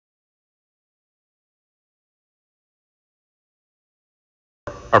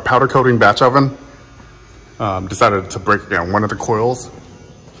our powder coating batch oven. Decided to break down one of the coils.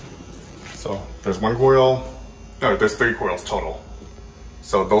 So there's one coil, no, there's 3 coils total.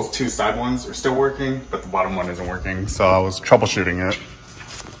 So those 2 side ones are still working, but the bottom one isn't working. So I was troubleshooting it,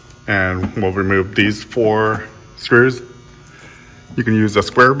 and we'll remove these 4 screws. You can use a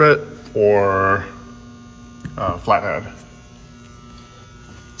square bit or a flathead.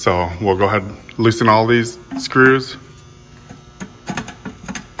 So we'll go ahead and loosen all these screws,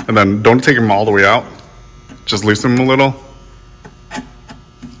 and then don't take them all the way out. Just loosen them a little.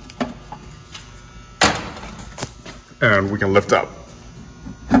 And we can lift up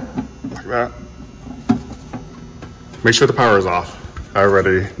like that. Make sure the power is off. I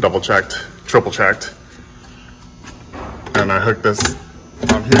already double checked, triple checked. And I hooked this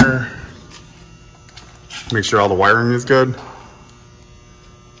on here. Make sure all the wiring is good.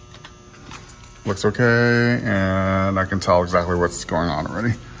 Looks okay, and I can tell exactly what's going on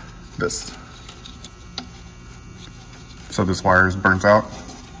already. This. So this wire is burnt out.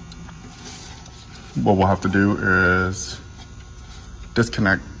 What we'll have to do is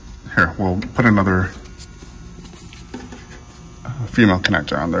disconnect. Here, we'll put another female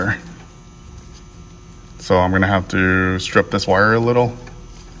connector on there. So I'm gonna have to strip this wire a little.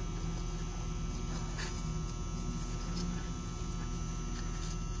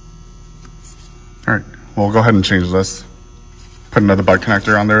 All right, we'll go ahead and change this. Put another butt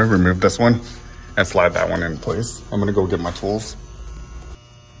connector on there, remove this one, and slide that one in place. I'm gonna go get my tools.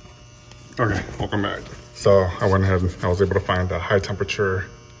 Okay, welcome back. So I went ahead and I was able to find a high temperature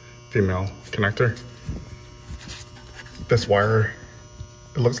female connector. This wire,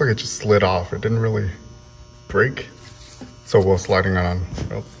 it looks like it just slid off. It didn't really break. So we're sliding it on,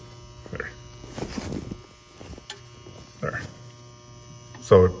 oh, there.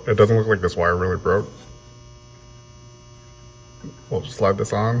 So it doesn't look like this wire really broke. We'll just slide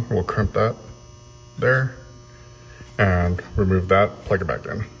this on, we'll crimp that there, and remove that, plug it back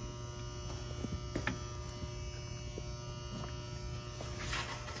in.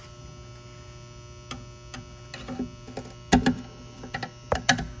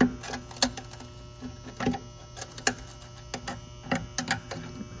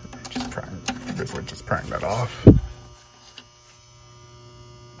 Basically just prying that off.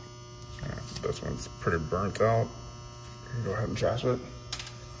 This one's pretty burnt out. Go ahead and trash it.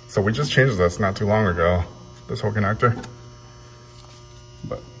 So we just changed this not too long ago, this whole connector.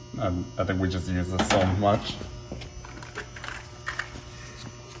 But I think we just use this so much.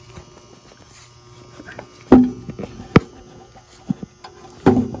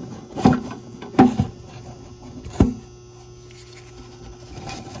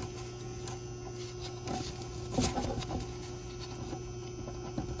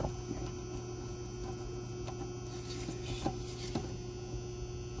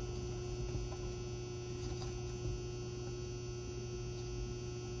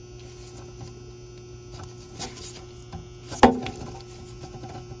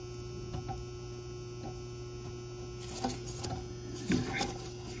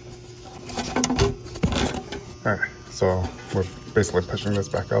 All right, so we're basically pushing this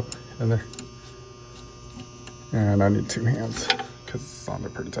back up in there. And I need 2 hands because it's on there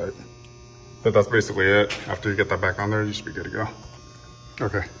pretty tight. But that's basically it. After you get that back on there, you should be good to go.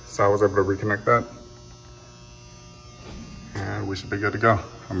 Okay, so I was able to reconnect that. And we should be good to go.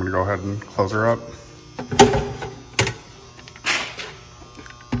 I'm gonna go ahead and close her up.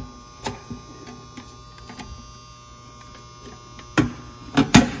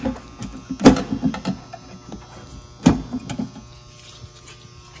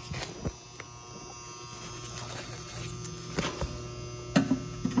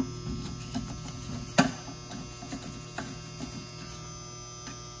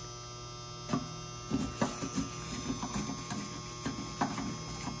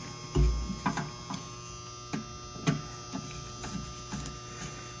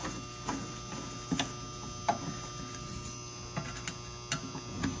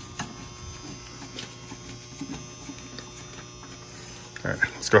 All right,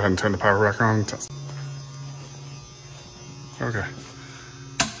 let's go ahead and turn the power back on and test. Okay.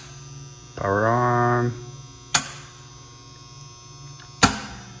 Power on.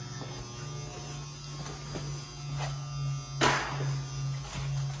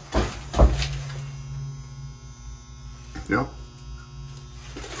 Yep.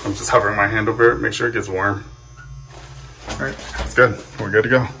 I'm just hovering my hand over it, make sure it gets warm. All right, it's good. We're good to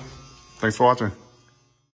go. Thanks for watching.